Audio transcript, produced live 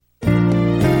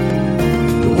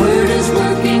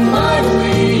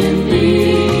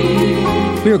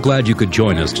We're glad you could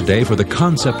join us today for the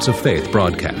Concepts of Faith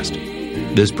broadcast.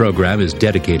 This program is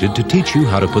dedicated to teach you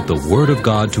how to put the Word of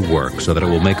God to work so that it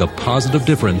will make a positive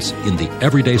difference in the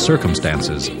everyday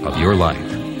circumstances of your life.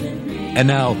 And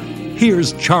now,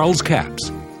 here's Charles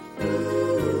Capps.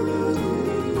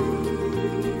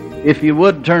 If you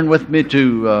would turn with me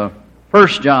to 1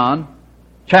 John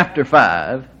chapter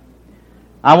 5.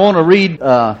 I want to read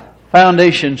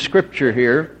foundation scripture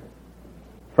here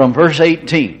from verse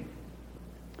 18.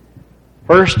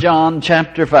 1 John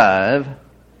chapter 5,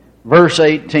 verse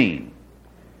 18.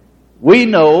 We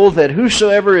know that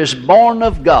whosoever is born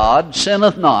of God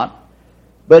sinneth not,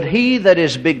 but he that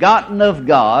is begotten of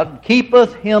God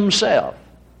keepeth himself,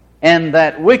 and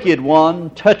that wicked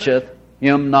one toucheth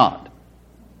him not.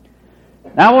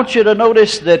 Now I want you to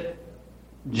notice that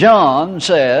John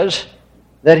says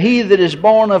that he that is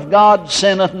born of God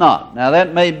sinneth not. Now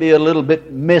that may be a little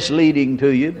bit misleading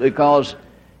to you because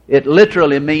it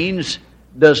literally means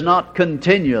does not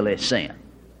continually sin.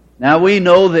 Now we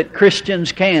know that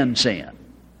Christians can sin.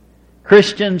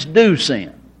 Christians do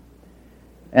sin.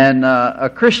 And a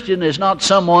Christian is not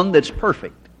someone that's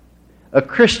perfect. A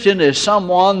Christian is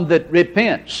someone that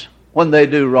repents when they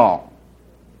do wrong.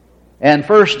 And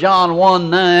 1 John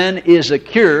 1:9 is a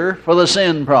cure for the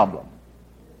sin problem.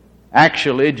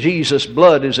 Actually, Jesus'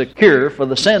 blood is a cure for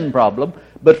the sin problem,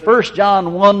 but 1 John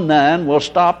 1:9 will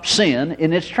stop sin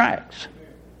in its tracks.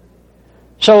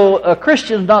 So a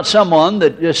Christian's not someone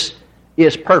that just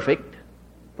is perfect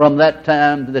from that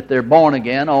time that they're born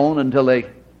again on until they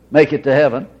make it to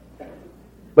heaven.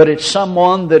 But it's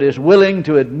someone that is willing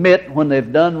to admit when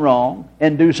they've done wrong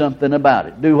and do something about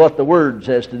it. Do what the Word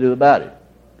says to do about it.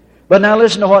 But now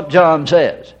listen to what John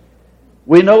says.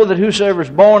 We know that whosoever is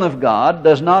born of God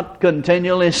does not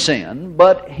continually sin,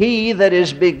 but he that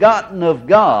is begotten of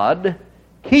God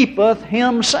keepeth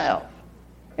himself,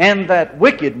 and that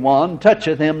wicked one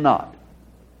toucheth him not.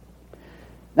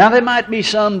 Now there might be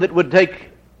some that would take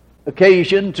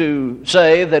occasion to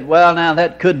say that, well, now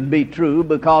that couldn't be true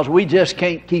because we just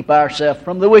can't keep ourselves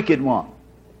from the wicked one.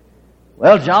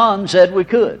 Well, John said we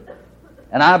could,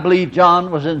 and I believe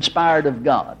John was inspired of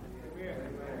God.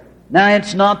 Now,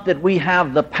 it's not that we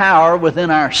have the power within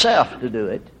ourselves to do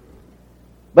it,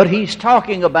 but he's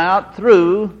talking about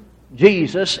through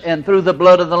Jesus and through the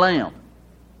blood of the Lamb.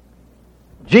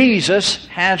 Jesus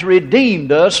has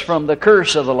redeemed us from the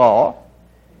curse of the law,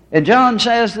 and John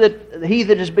says that he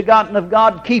that is begotten of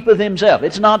God keepeth himself.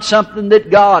 It's not something that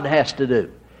God has to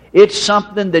do. It's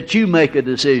something that you make a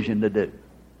decision to do.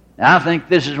 Now, I think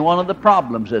this is one of the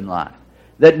problems in life,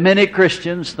 that many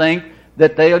Christians think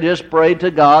that they'll just pray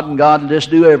to God and God will just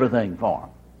do everything for them.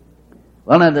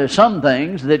 Well, now there's some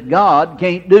things that God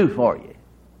can't do for you.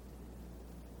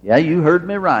 Yeah, you heard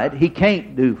me right. He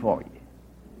can't do for you.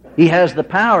 He has the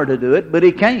power to do it, but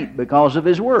He can't because of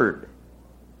His Word.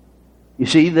 You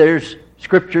see, there's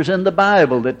scriptures in the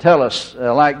Bible that tell us,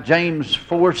 like James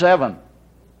 4:7,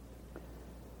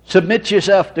 submit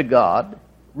yourself to God,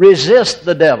 resist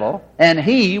the devil, and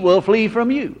he will flee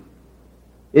from you.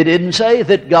 It didn't say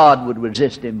that God would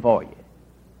resist him for you.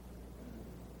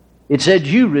 It said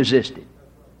you resist him,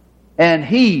 and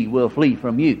he will flee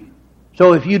from you.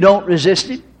 So if you don't resist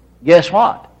him, guess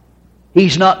what?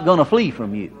 He's not going to flee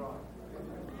from you.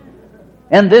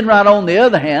 And then right on the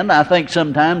other hand, I think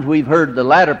sometimes we've heard the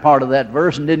latter part of that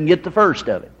verse and didn't get the first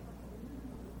of it.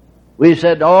 We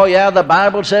said, oh yeah, the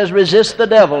Bible says resist the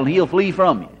devil and he'll flee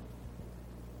from you.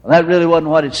 Well, that really wasn't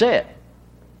what it said.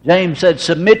 James said,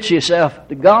 submit yourself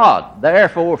to God.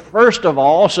 Therefore, first of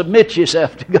all, submit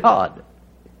yourself to God.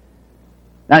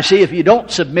 Now see, if you don't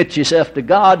submit yourself to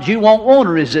God, you won't want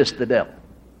to resist the devil.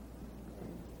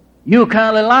 You'll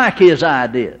kind of like his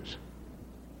ideas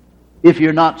if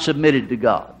you're not submitted to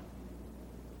God.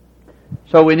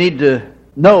 So we need to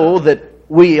know that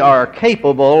we are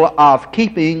capable of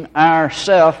keeping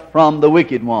ourselves from the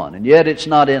wicked one. And yet it's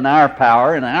not in our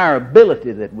power and our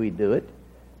ability that we do it,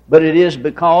 but it is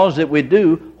because that we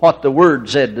do what the Word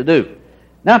said to do.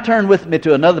 Now turn with me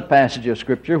to another passage of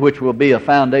Scripture, which will be a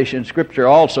foundation Scripture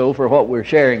also for what we're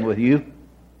sharing with you.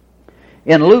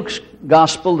 In Luke's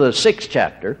Gospel, the 6th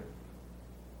chapter,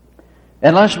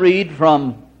 and let's read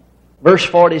from verse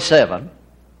 47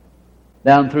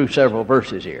 down through several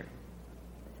verses here.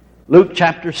 Luke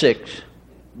chapter 6,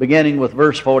 beginning with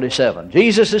verse 47.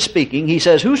 Jesus is speaking. He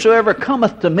says, whosoever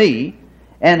cometh to me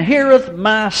and heareth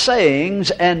my sayings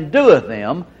and doeth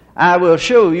them, I will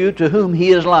show you to whom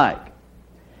he is like.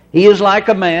 He is like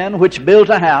a man which built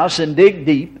a house and digged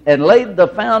deep and laid the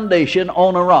foundation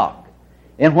on a rock.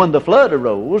 And when the flood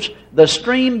arose, the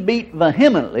stream beat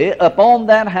vehemently upon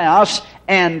that house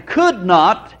and could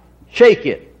not shake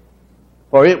it.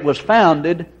 for it was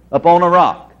founded upon a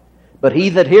rock. But he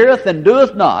that heareth and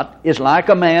doeth not is like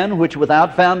a man which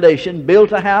without foundation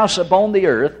built a house upon the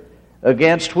earth,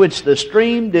 against which the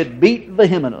stream did beat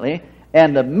vehemently,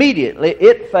 and immediately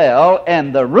it fell,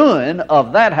 and the ruin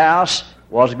of that house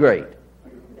was great.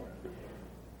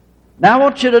 Now I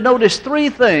want you to notice three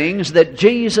things that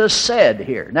Jesus said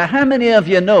here. Now how many of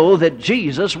you know that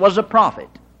Jesus was a prophet?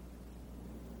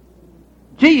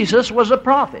 Jesus was a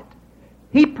prophet.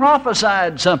 He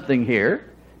prophesied something here.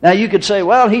 Now you could say,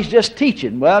 well, he's just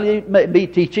teaching. Well, he may be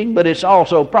teaching, but it's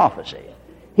also prophecy.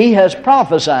 He has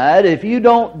prophesied, if you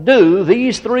don't do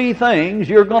these three things,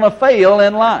 you're going to fail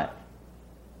in life.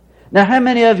 Now, how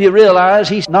many of you realize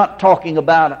he's not talking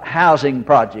about a housing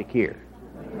project here?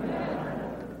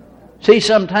 See,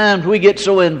 sometimes we get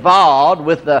so involved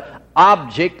with the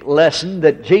object lesson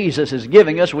that Jesus is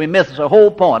giving us, we miss the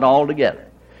whole point altogether.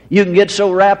 You can get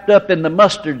so wrapped up in the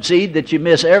mustard seed that you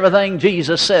miss everything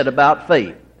Jesus said about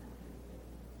faith.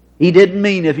 He didn't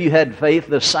mean if you had faith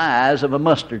the size of a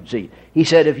mustard seed. He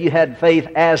said if you had faith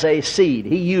as a seed.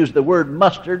 He used the word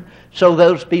mustard so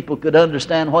those people could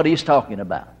understand what he's talking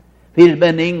about. If he'd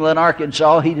been in England,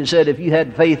 Arkansas, he'd have said if you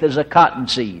had faith as a cotton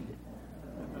seed.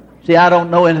 See, I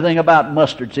don't know anything about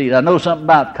mustard seed. I know something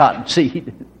about cotton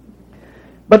seed.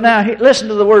 But now, listen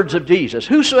to the words of Jesus.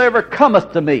 Whosoever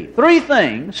cometh to me. Three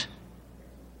things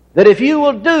that if you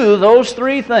will do those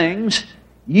three things,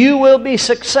 you will be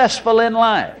successful in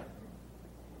life.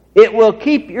 It will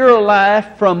keep your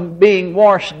life from being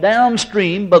washed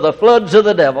downstream by the floods of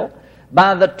the devil,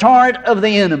 by the torrent of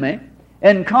the enemy,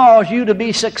 and cause you to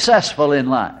be successful in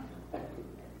life.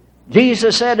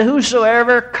 Jesus said,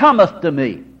 whosoever cometh to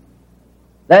me.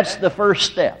 That's the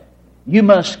first step. You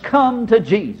must come to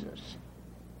Jesus.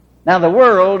 Now the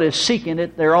world is seeking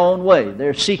it their own way.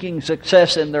 They're seeking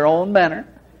success in their own manner,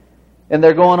 and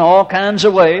they're going all kinds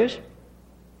of ways.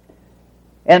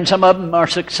 And some of them are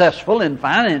successful in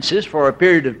finances for a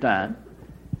period of time.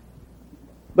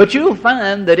 But you'll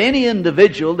find that any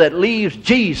individual that leaves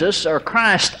Jesus or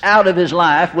Christ out of his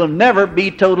life will never be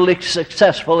totally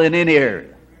successful in any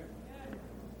area.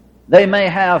 They may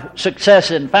have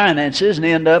success in finances and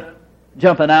end up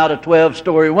jumping out a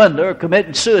 12-story window or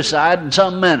committing suicide in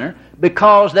some manner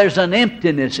because there's an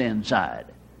emptiness inside.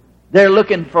 They're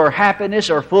looking for happiness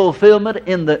or fulfillment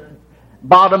in the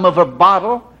bottom of a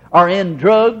bottle, or in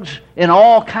drugs, in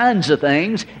all kinds of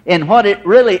things. And what it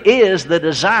really is, the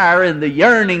desire and the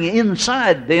yearning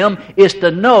inside them is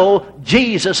to know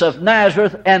Jesus of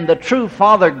Nazareth and the true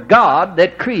Father God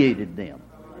that created them.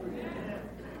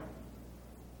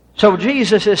 So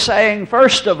Jesus is saying,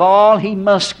 first of all, he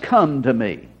must come to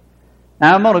me.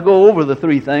 Now I'm going to go over the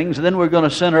three things, and then we're going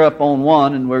to center up on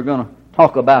one, and we're going to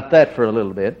talk about that for a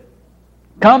little bit.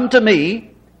 Come to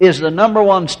me is the number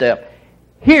one step.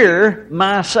 Hear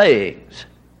my sayings.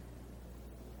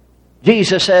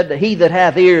 Jesus said that he that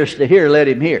hath ears to hear, let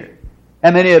him hear. How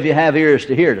many of you have ears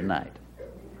to hear tonight?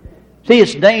 See,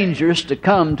 it's dangerous to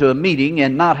come to a meeting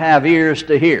and not have ears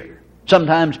to hear.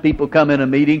 Sometimes people come in a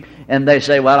meeting and they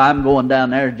say, well, I'm going down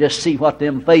there to just see what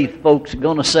them faith folks are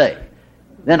going to say.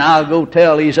 Then I'll go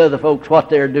tell these other folks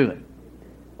what they're doing.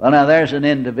 Well, now there's an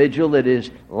individual that is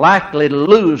likely to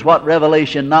lose what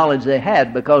revelation knowledge they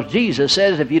had, because Jesus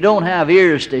says if you don't have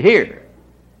ears to hear,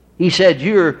 he said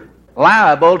you're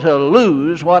liable to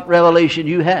lose what revelation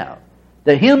you have.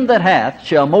 To him that hath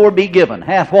shall more be given.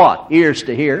 Hath what? Ears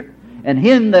to hear. And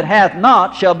him that hath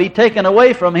not shall be taken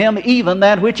away from him even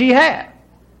that which he hath.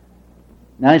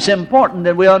 Now it's important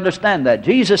that we understand that.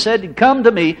 Jesus said, come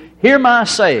to me, hear my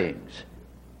sayings,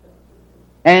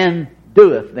 and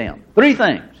doeth them. Three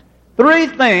things. Three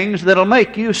things that'll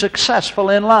make you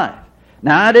successful in life.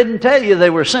 Now, I didn't tell you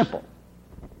they were simple.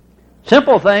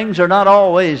 Simple things are not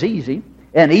always easy,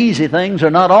 and easy things are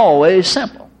not always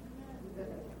simple.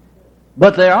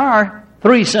 But there are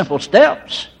three simple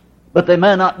steps, but they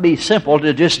may not be simple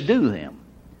to just do them.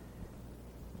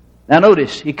 Now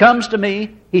notice, he comes to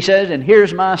me, he says, and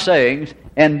hears my sayings,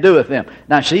 and doeth them.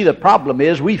 Now see, the problem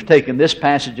is we've taken this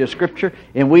passage of Scripture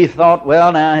and we thought,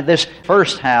 well, now this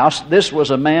first house, this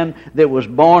was a man that was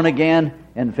born again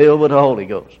and filled with the Holy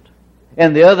Ghost.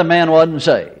 And the other man wasn't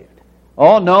saved.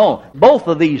 Oh no, both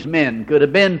of these men could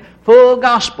have been full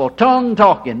gospel,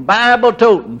 tongue-talking,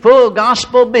 Bible-toting, full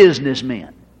gospel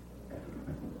businessmen.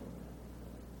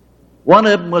 One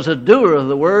of them was a doer of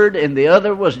the Word, and the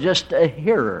other was just a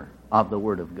hearer of the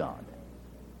Word of God.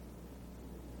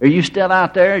 Are you still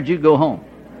out there, or did you go home?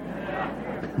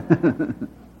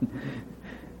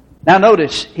 Now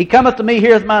notice, he cometh to me,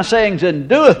 heareth my sayings, and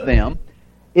doeth them,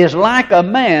 is like a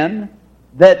man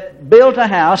that built a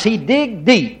house. He digged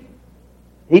deep.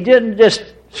 He didn't just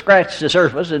scratch the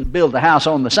surface and build the house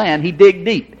on the sand. He digged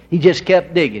deep. He just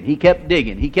kept digging. He kept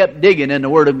digging. He kept digging in the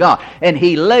Word of God. And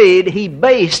he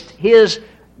based his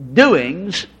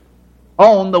doings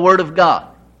on the Word of God.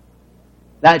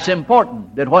 Now, it's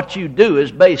important that what you do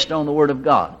is based on the Word of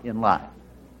God in life.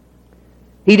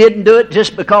 He didn't do it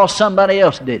just because somebody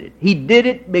else did it. He did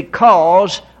it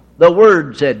because the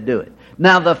Word said do it.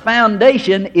 Now, the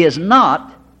foundation is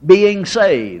not being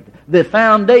saved. The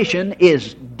foundation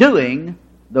is doing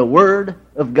the Word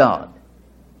of God.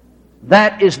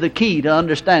 That is the key to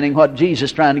understanding what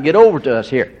Jesus is trying to get over to us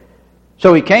here.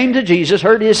 So he came to Jesus,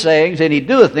 heard his sayings, and he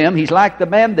doeth them. He's like the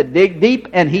man that digged deep,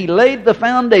 and he laid the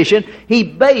foundation. He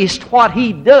based what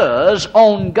he does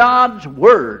on God's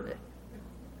Word.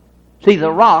 See,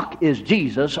 the rock is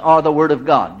Jesus or the Word of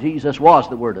God. Jesus was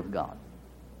the Word of God.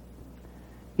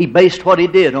 He based what he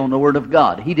did on the Word of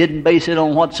God. He didn't base it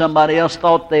on what somebody else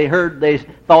thought they heard, they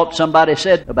thought somebody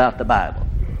said about the Bible.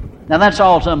 Now that's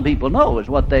all some people know, is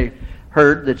what they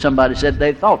heard that somebody said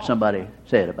they thought somebody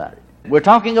said about it. We're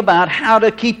talking about how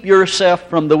to keep yourself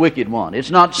from the wicked one. It's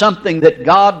not something that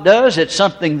God does, it's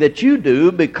something that you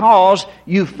do because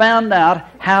you found out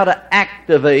how to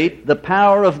activate the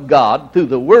power of God through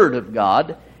the Word of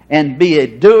God and be a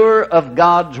doer of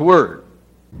God's Word.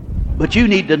 But you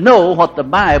need to know what the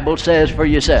Bible says for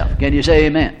yourself. Can you say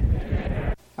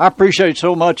amen? I appreciate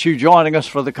so much you joining us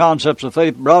for the Concepts of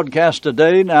Faith broadcast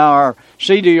today. Now, our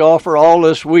CD offer all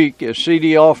this week is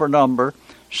CD offer number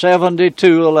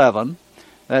 7211.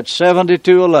 That's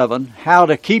 7211, How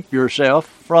to Keep Yourself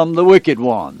from the Wicked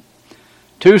One.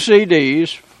 2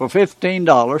 CDs for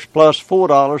 $15 plus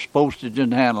 $4 postage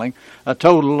and handling, a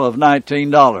total of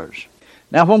 $19.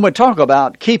 Now, when we talk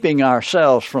about keeping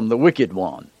ourselves from the wicked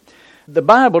one, the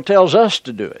Bible tells us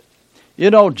to do it. You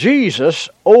know, Jesus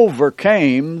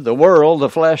overcame the world, the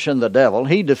flesh, and the devil.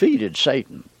 He defeated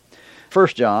Satan. 1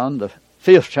 John, the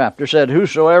 5th chapter, said,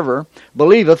 Whosoever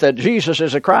believeth that Jesus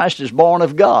is the Christ is born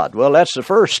of God. Well, that's the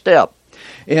first step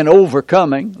in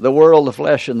overcoming the world, the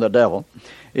flesh, and the devil,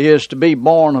 is to be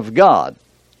born of God.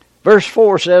 Verse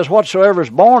 4 says, Whatsoever is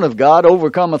born of God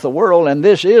overcometh the world, and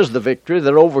this is the victory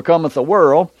that overcometh the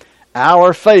world,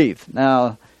 our faith.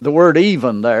 Now, the word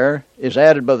even there is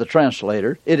added by the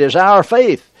translator. It is our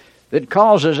faith that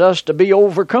causes us to be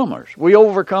overcomers. We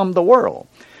overcome the world.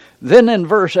 Then in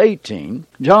verse 18,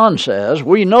 John says,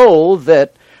 We know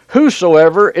that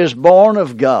whosoever is born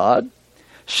of God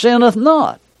sinneth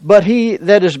not, but he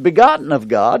that is begotten of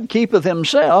God keepeth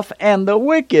himself, and the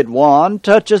wicked one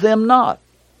toucheth him not.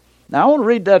 Now I want to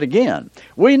read that again.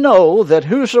 We know that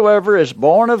whosoever is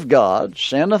born of God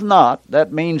sinneth not.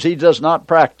 That means he does not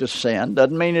practice sin.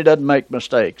 Doesn't mean he doesn't make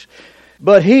mistakes.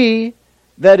 But he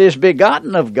that is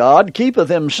begotten of God keepeth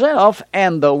himself,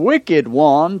 and the wicked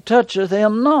one toucheth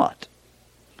him not.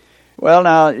 Well,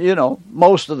 now, you know,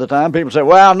 most of the time people say,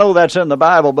 well, I know that's in the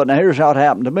Bible, but now here's how it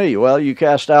happened to me. Well, you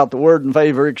cast out the word and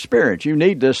favor experience. You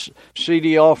need this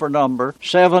CD offer number,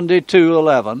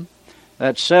 7211.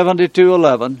 That's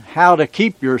 7211, How to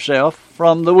Keep Yourself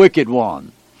from the Wicked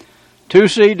One. 2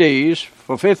 CDs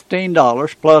for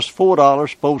 $15 plus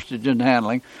 $4 postage and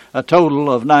handling, a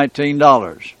total of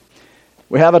 $19.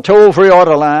 We have a toll-free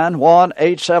order line,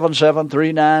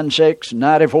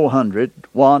 1-877-396-9400,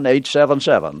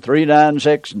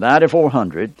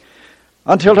 1-877-396-9400.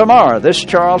 Until tomorrow, this is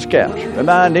Charles Capps,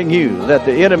 reminding you that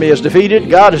the enemy is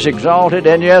defeated, God is exalted,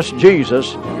 and yes,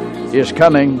 Jesus is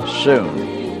coming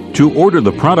soon. To order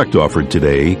the product offered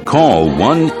today, call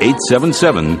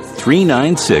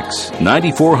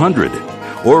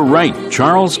 1-877-396-9400 or write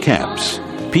Charles Capps,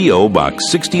 P.O.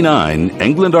 Box 69,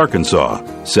 England, Arkansas,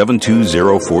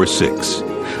 72046.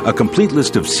 A complete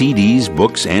list of CDs,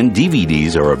 books, and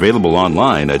DVDs are available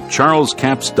online at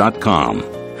charlescapps.com.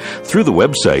 Through the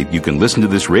website, you can listen to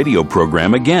this radio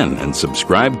program again and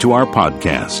subscribe to our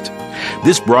podcast.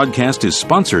 This broadcast is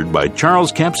sponsored by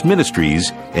Charles Capps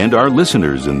Ministries and our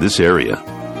listeners in this area.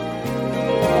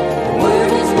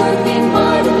 Word is working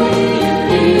mightily in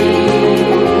me.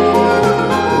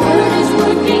 Word is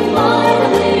working mightily.